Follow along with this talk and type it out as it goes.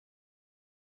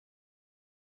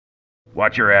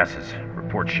Watch your asses.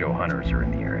 Reports show hunters are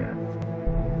in the area.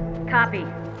 Copy.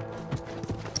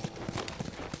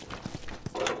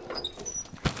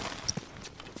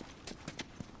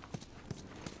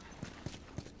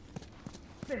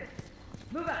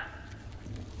 Move out.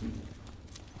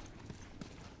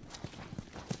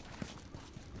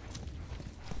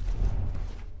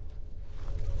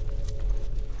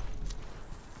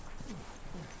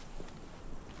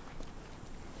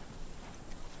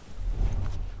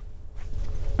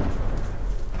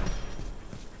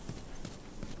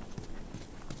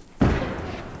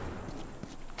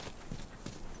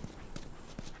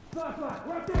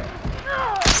 Right there!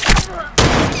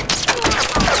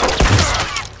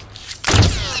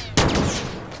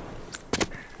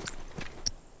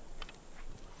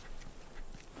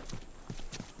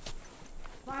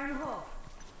 Fire in the hole.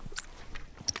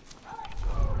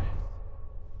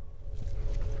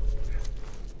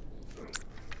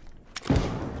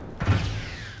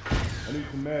 I need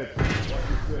some meds. Watch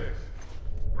your six.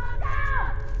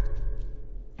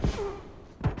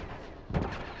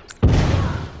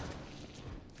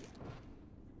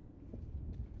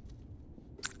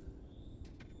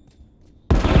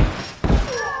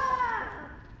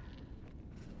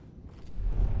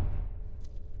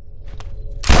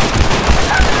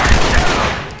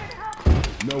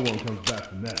 No one comes back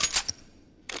from that.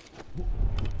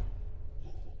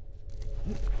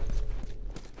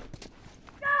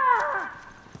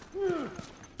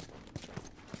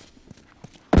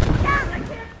 I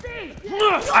can't see!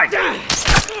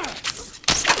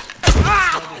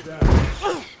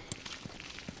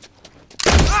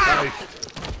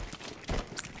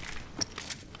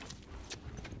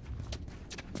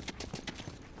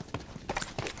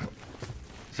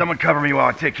 Someone cover me while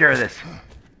I take care of this.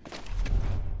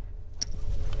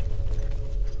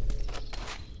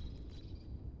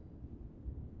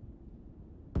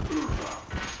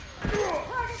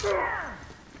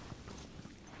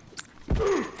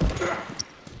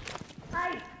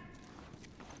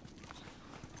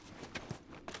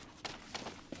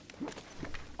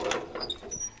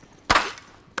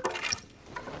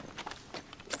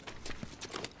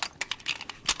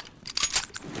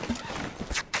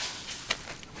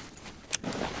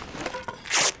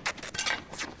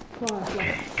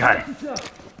 Okay, got it.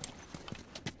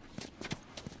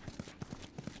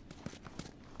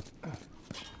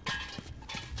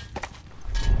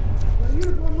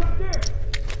 Uniform right there!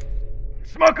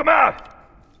 Smoke them out!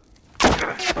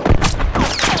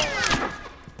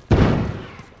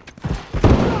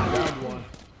 Found one.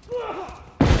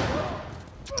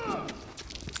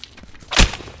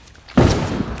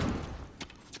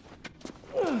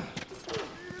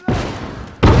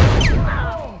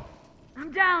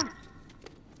 I'm down.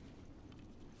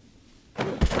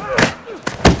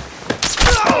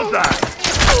 Bullseye!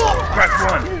 Crack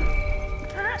one.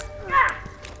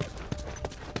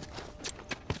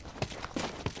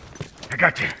 I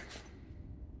got you.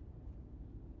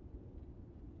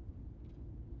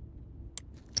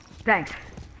 Thanks.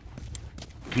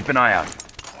 Keep an eye out.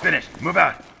 Finished. Move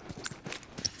out.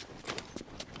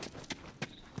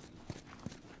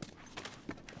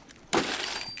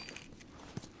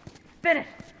 Finished.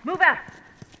 Move out.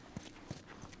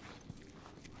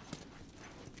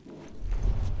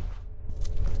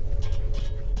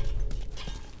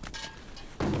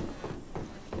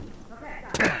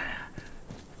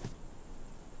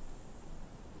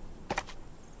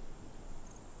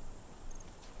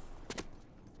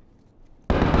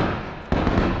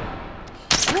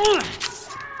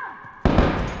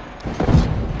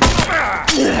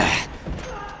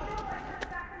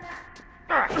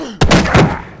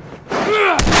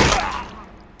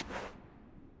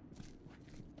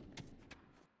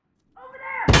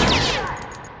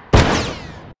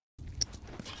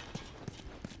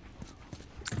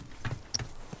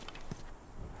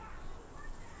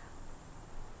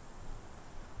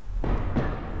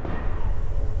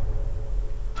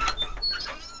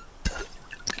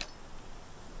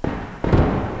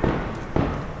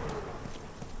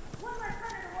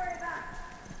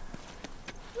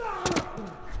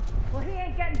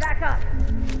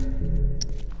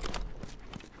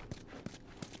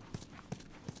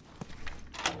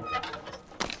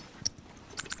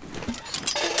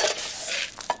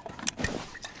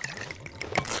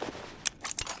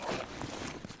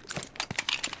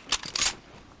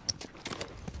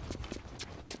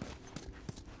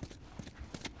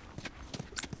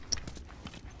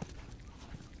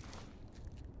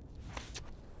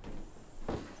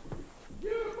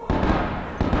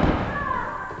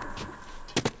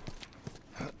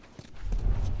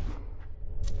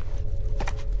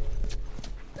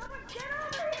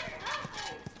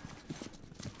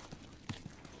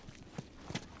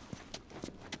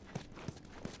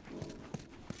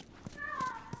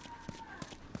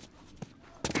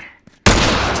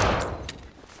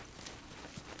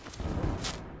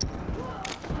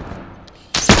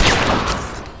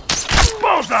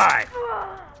 Bullseye!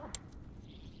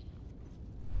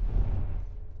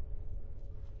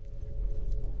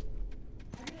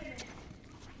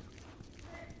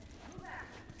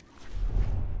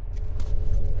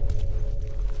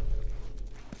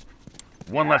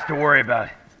 One less to worry about.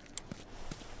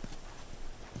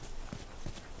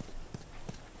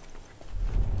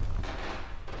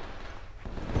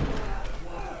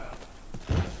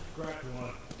 Cracked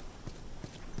one.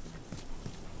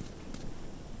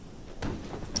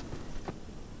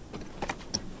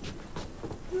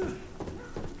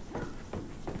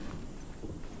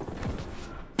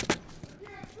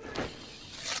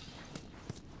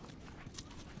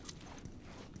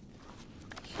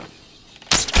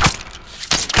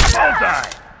 Bullseye!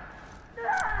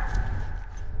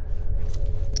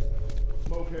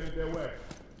 Smoke headed their way.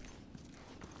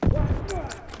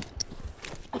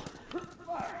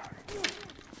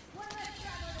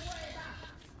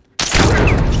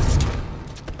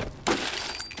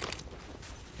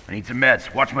 I need some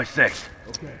meds. Watch my six.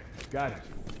 Okay, got it.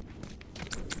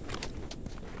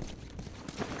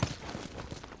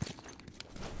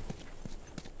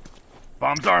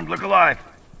 Bomb's armed. Look alive.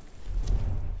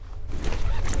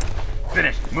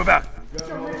 Finished. Move out.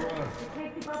 Don't let it.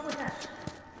 Can't keep up with us.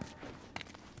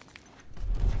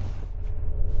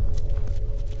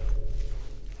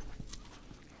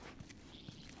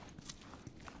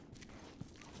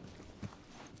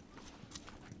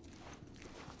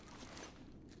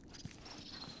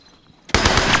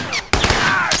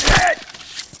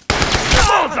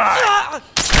 Bullseye!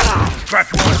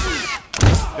 Cracked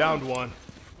one. Downed one.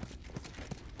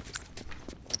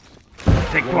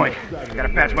 Take point. Gotta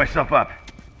patch myself up.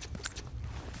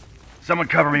 Someone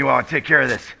cover me while I take care of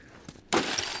this.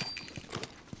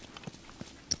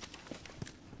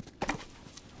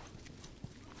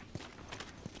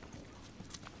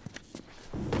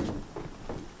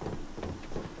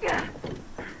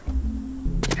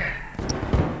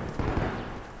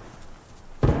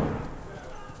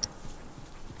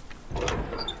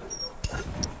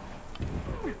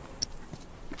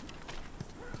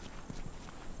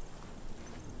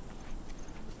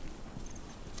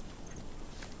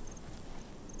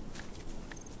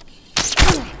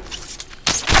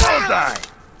 Bullseye!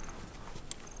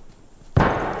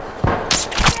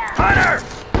 Hunter!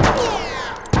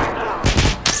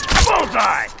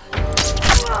 Bullseye!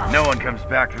 No one comes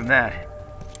back from that.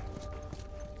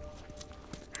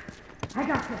 I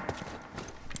got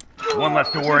this. One less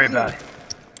to worry about.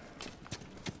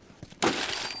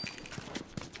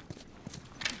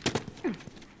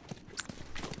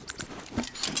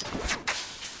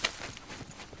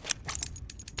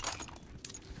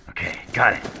 Okay,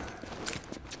 got it.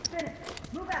 Finish.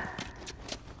 Move out.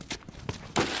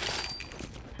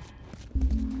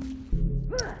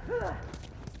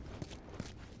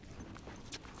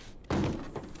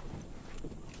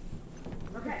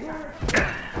 Okay.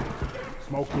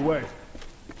 Smoked away.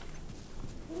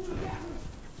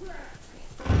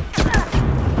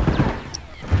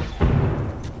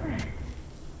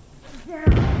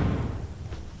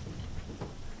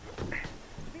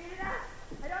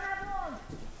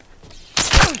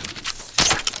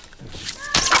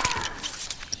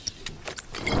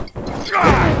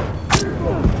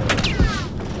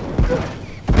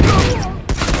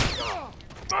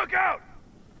 Smoke out!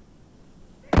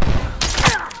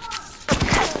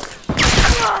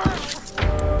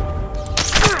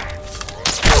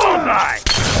 Bullseye!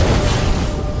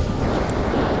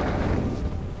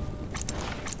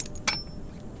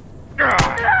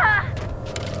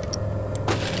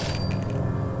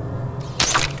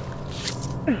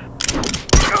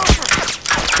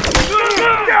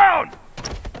 Down!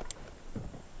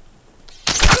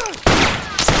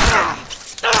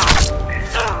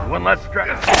 One less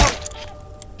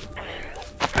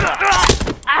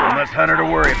one less hunter to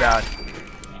worry about.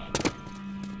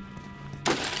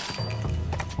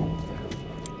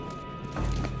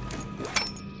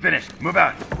 Finished. Move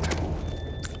out.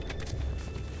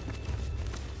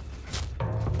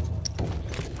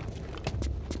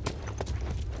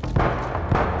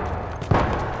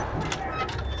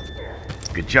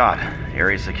 Good job.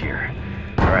 Area secure.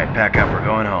 All right, pack up. We're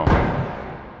going home.